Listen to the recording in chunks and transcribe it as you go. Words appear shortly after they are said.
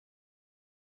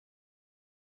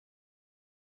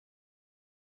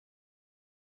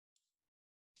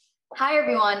Hi,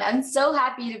 everyone. I'm so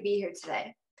happy to be here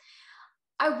today.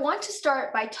 I want to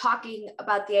start by talking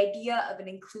about the idea of an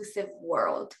inclusive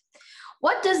world.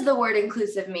 What does the word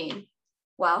inclusive mean?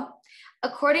 Well,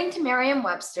 according to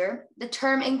Merriam-Webster, the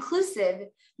term inclusive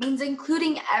means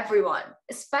including everyone,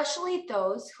 especially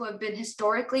those who have been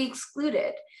historically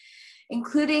excluded,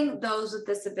 including those with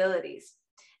disabilities.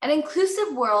 An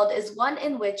inclusive world is one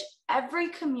in which every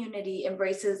community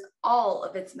embraces all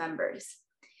of its members.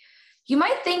 You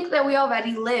might think that we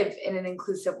already live in an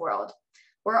inclusive world.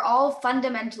 We're all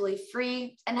fundamentally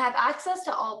free and have access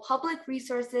to all public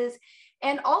resources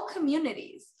and all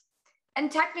communities.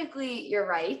 And technically, you're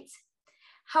right.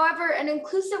 However, an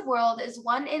inclusive world is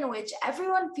one in which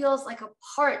everyone feels like a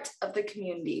part of the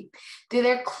community through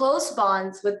their close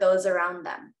bonds with those around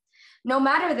them, no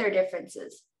matter their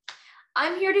differences.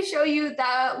 I'm here to show you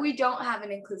that we don't have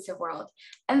an inclusive world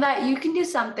and that you can do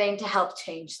something to help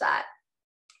change that.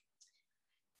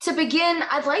 To begin,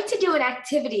 I'd like to do an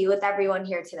activity with everyone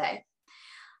here today.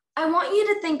 I want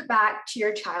you to think back to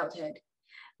your childhood.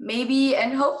 Maybe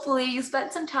and hopefully you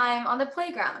spent some time on the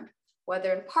playground,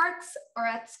 whether in parks or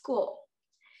at school.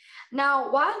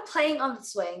 Now, while playing on the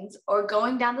swings or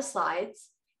going down the slides,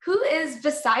 who is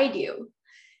beside you?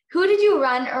 Who did you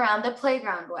run around the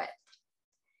playground with?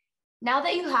 Now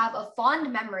that you have a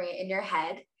fond memory in your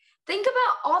head, think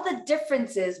about all the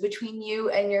differences between you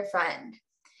and your friend.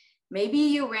 Maybe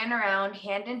you ran around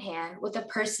hand in hand with a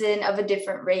person of a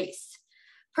different race.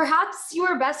 Perhaps you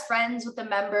were best friends with a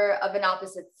member of an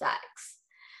opposite sex.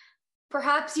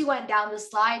 Perhaps you went down the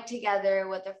slide together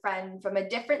with a friend from a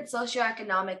different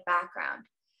socioeconomic background.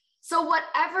 So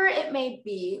whatever it may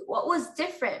be, what was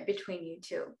different between you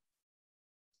two?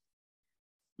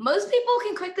 Most people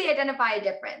can quickly identify a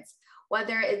difference,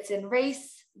 whether it's in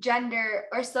race, gender,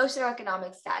 or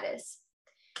socioeconomic status.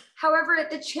 However,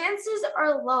 the chances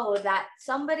are low that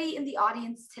somebody in the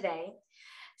audience today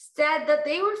said that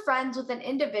they were friends with an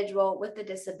individual with a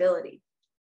disability.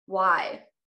 Why?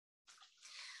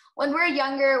 When we're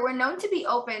younger, we're known to be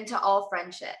open to all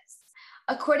friendships.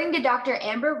 According to Dr.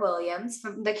 Amber Williams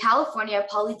from the California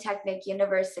Polytechnic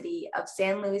University of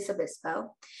San Luis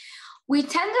Obispo, we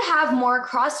tend to have more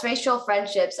cross-racial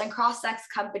friendships and cross-sex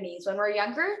companies when we're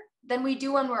younger than we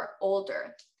do when we're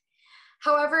older.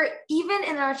 However, even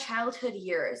in our childhood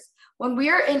years, when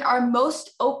we are in our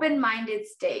most open-minded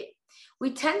state,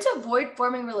 we tend to avoid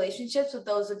forming relationships with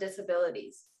those with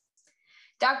disabilities.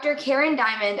 Dr. Karen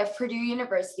Diamond of Purdue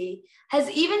University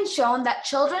has even shown that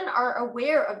children are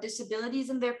aware of disabilities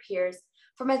in their peers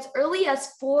from as early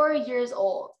as 4 years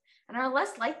old and are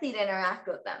less likely to interact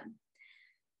with them.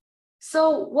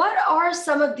 So what are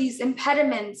some of these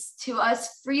impediments to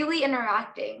us freely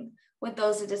interacting with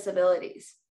those with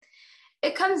disabilities?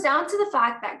 It comes down to the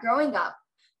fact that growing up,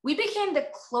 we became the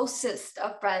closest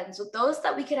of friends with those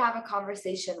that we could have a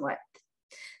conversation with,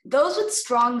 those with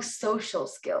strong social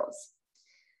skills.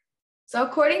 So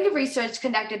according to research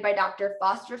conducted by Dr.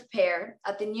 Foster Pear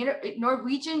at the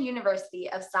Norwegian University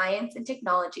of Science and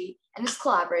Technology and his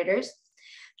collaborators,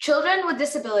 children with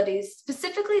disabilities,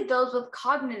 specifically those with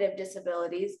cognitive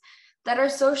disabilities that are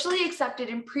socially accepted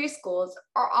in preschools,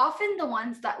 are often the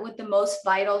ones that with the most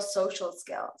vital social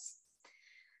skills.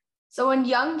 So when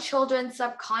young children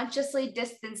subconsciously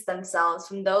distance themselves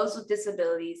from those with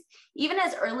disabilities, even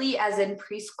as early as in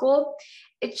preschool,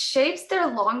 it shapes their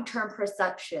long-term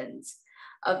perceptions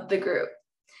of the group.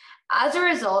 As a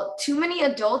result, too many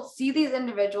adults see these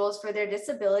individuals for their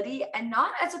disability and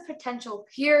not as a potential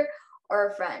peer or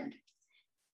a friend.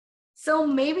 So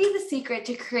maybe the secret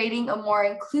to creating a more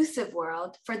inclusive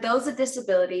world for those with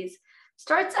disabilities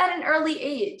starts at an early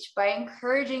age by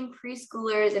encouraging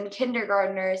preschoolers and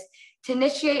kindergartners to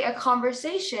initiate a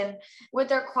conversation with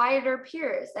their quieter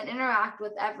peers and interact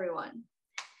with everyone.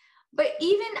 But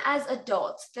even as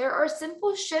adults, there are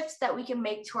simple shifts that we can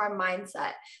make to our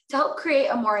mindset to help create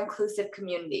a more inclusive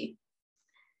community.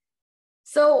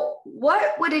 So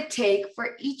what would it take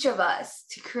for each of us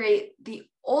to create the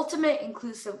ultimate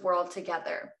inclusive world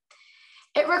together?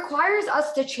 It requires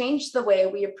us to change the way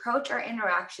we approach our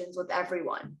interactions with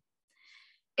everyone.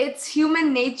 It's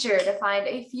human nature to find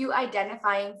a few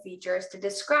identifying features to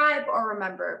describe or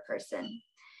remember a person.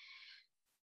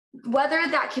 Whether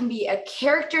that can be a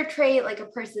character trait like a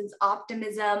person's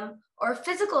optimism or a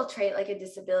physical trait like a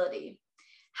disability.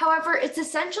 However, it's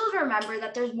essential to remember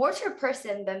that there's more to a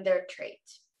person than their trait.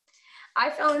 I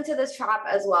fell into this trap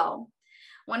as well.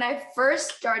 When I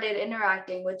first started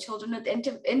interacting with children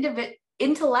with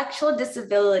intellectual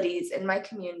disabilities in my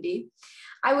community,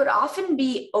 I would often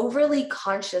be overly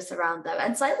conscious around them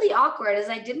and slightly awkward as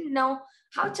I didn't know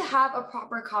how to have a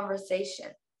proper conversation.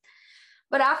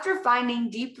 But after finding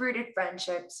deep-rooted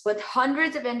friendships with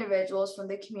hundreds of individuals from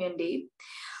the community,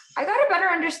 I got a better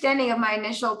understanding of my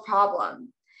initial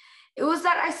problem. It was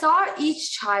that I saw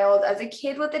each child as a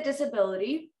kid with a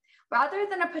disability rather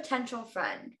than a potential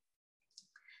friend.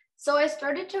 So I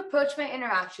started to approach my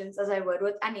interactions as I would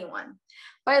with anyone,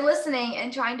 by listening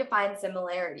and trying to find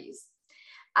similarities.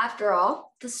 After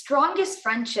all, the strongest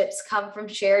friendships come from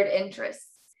shared interests.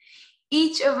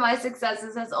 Each of my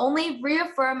successes has only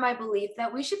reaffirmed my belief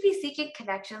that we should be seeking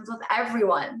connections with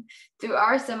everyone through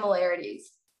our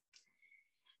similarities.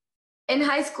 In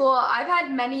high school, I've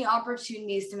had many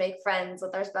opportunities to make friends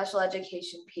with our special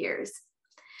education peers.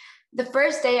 The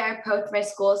first day I approached my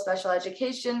school of special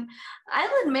education,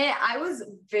 I'll admit I was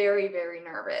very, very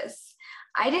nervous.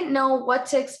 I didn't know what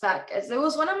to expect, as it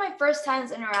was one of my first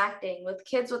times interacting with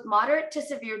kids with moderate to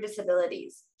severe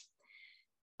disabilities.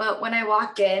 But when I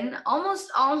walked in, almost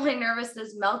all my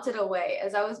nervousness melted away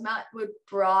as I was met with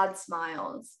broad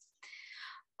smiles.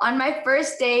 On my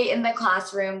first day in the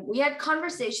classroom, we had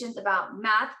conversations about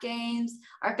math games,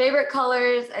 our favorite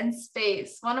colors, and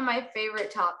space, one of my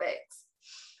favorite topics.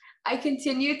 I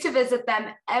continued to visit them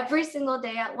every single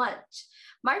day at lunch.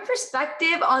 My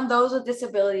perspective on those with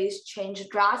disabilities changed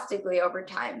drastically over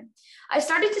time. I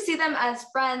started to see them as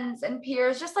friends and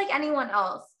peers, just like anyone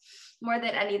else, more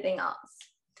than anything else.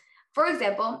 For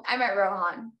example, I met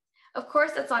Rohan. Of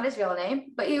course, that's not his real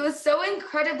name, but he was so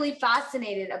incredibly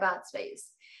fascinated about space.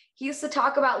 He used to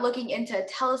talk about looking into a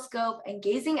telescope and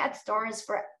gazing at stars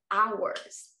for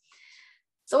hours.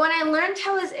 So when I learned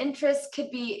how his interests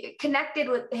could be connected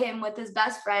with his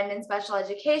best friend in special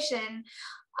education,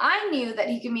 I knew that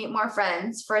he could meet more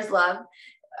friends for his love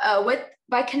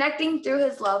by connecting through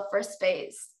his love for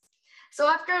space. So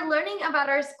after learning about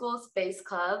our school space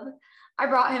club, I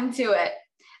brought him to it.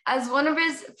 As one of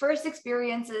his first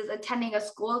experiences attending a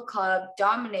school club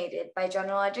dominated by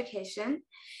general education,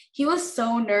 he was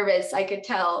so nervous, I could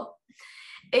tell.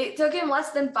 It took him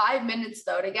less than 5 minutes,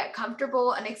 though, to get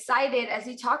comfortable and excited as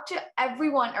he talked to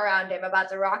everyone around him about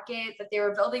the rocket that they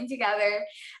were building together.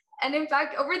 And in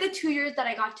fact, over the 2 years that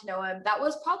I got to know him, that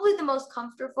was probably the most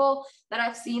comfortable that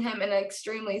I've seen him in an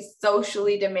extremely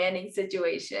socially demanding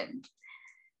situation.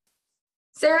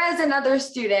 Sarah is another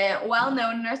student well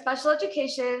known in our special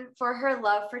education for her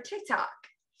love for TikTok.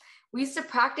 We used to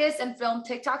practice and film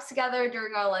TikToks together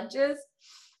during our lunches.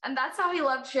 And that's how we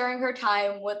loved sharing her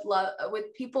time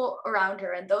with people around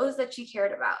her and those that she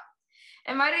cared about.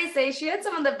 And might I say, she had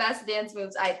some of the best dance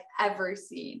moves I've ever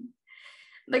seen.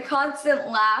 The constant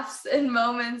laughs and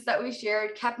moments that we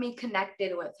shared kept me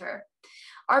connected with her.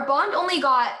 Our bond only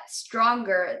got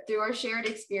stronger through our shared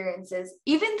experiences,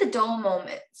 even the dull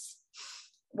moments.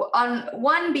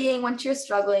 One being when she was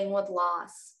struggling with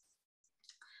loss.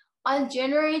 On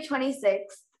January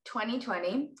 26th,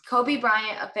 2020, Kobe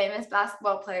Bryant, a famous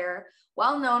basketball player,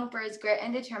 well known for his grit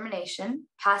and determination,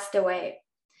 passed away.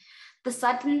 The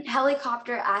sudden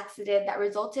helicopter accident that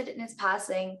resulted in his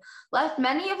passing left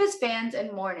many of his fans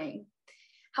in mourning.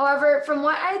 However, from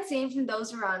what I had seen from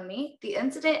those around me, the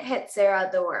incident hit Sarah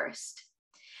the worst.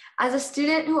 As a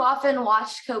student who often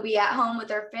watched Kobe at home with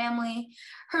her family,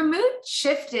 her mood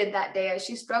shifted that day as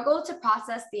she struggled to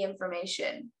process the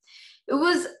information. It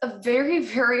was a very,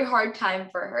 very hard time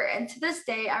for her, and to this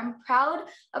day, I'm proud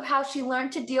of how she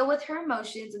learned to deal with her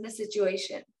emotions in the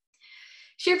situation.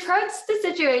 She approached the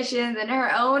situation in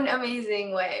her own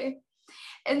amazing way.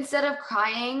 Instead of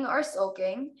crying or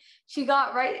sulking, she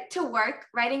got right to work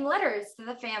writing letters to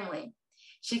the family.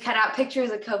 She cut out pictures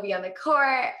of Kobe on the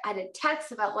court, added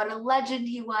texts about what a legend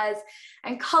he was,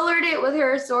 and colored it with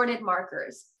her assorted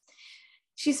markers.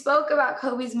 She spoke about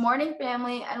Kobe's mourning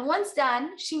family, and once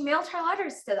done, she mailed her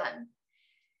letters to them.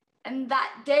 And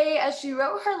that day, as she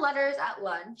wrote her letters at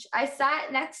lunch, I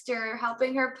sat next to her,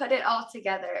 helping her put it all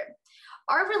together.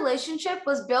 Our relationship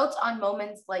was built on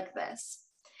moments like this.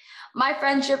 My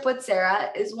friendship with Sarah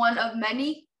is one of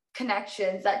many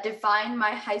connections that define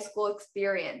my high school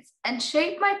experience and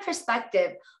shape my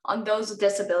perspective on those with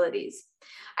disabilities.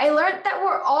 I learned that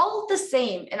we're all the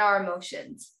same in our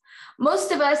emotions.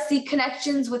 Most of us seek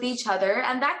connections with each other,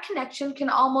 and that connection can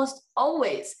almost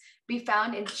always be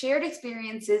found in shared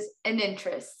experiences and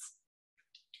interests.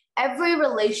 Every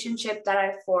relationship that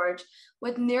I forge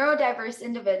with neurodiverse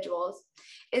individuals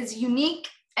is unique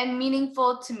and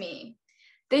meaningful to me.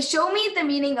 They show me the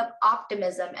meaning of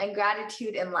optimism and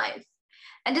gratitude in life.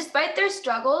 And despite their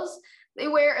struggles, they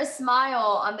wear a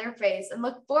smile on their face and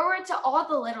look forward to all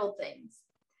the little things.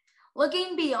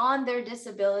 Looking beyond their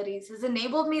disabilities has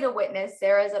enabled me to witness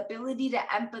Sarah's ability to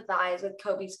empathize with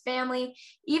Kobe's family,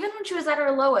 even when she was at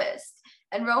her lowest,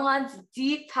 and Rohan's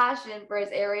deep passion for his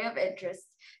area of interest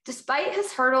despite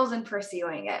his hurdles in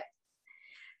pursuing it.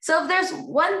 So if there's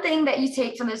one thing that you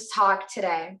take from this talk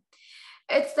today,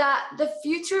 it's that the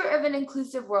future of an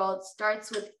inclusive world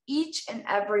starts with each and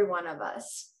every one of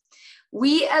us.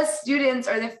 We as students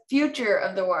are the future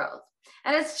of the world.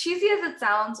 And as cheesy as it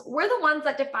sounds, we're the ones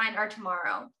that define our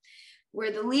tomorrow.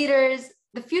 We're the leaders,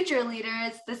 the future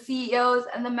leaders, the CEOs,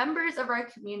 and the members of our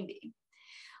community.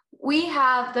 We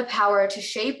have the power to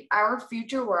shape our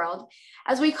future world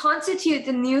as we constitute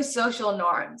the new social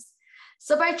norms.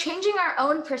 So by changing our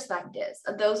own perspectives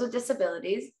of those with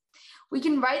disabilities, we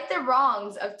can right the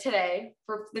wrongs of today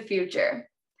for the future.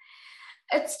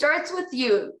 It starts with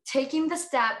you taking the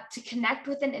step to connect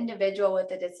with an individual with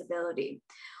a disability,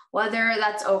 whether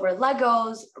that's over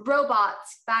Legos,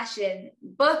 robots, fashion,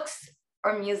 books,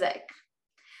 or music.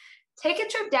 Take a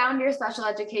trip down to your special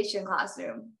education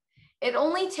classroom. It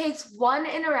only takes one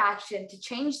interaction to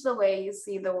change the way you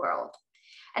see the world.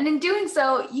 And in doing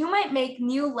so, you might make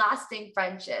new lasting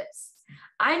friendships.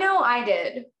 I know I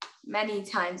did many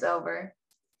times over.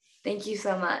 Thank you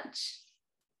so much.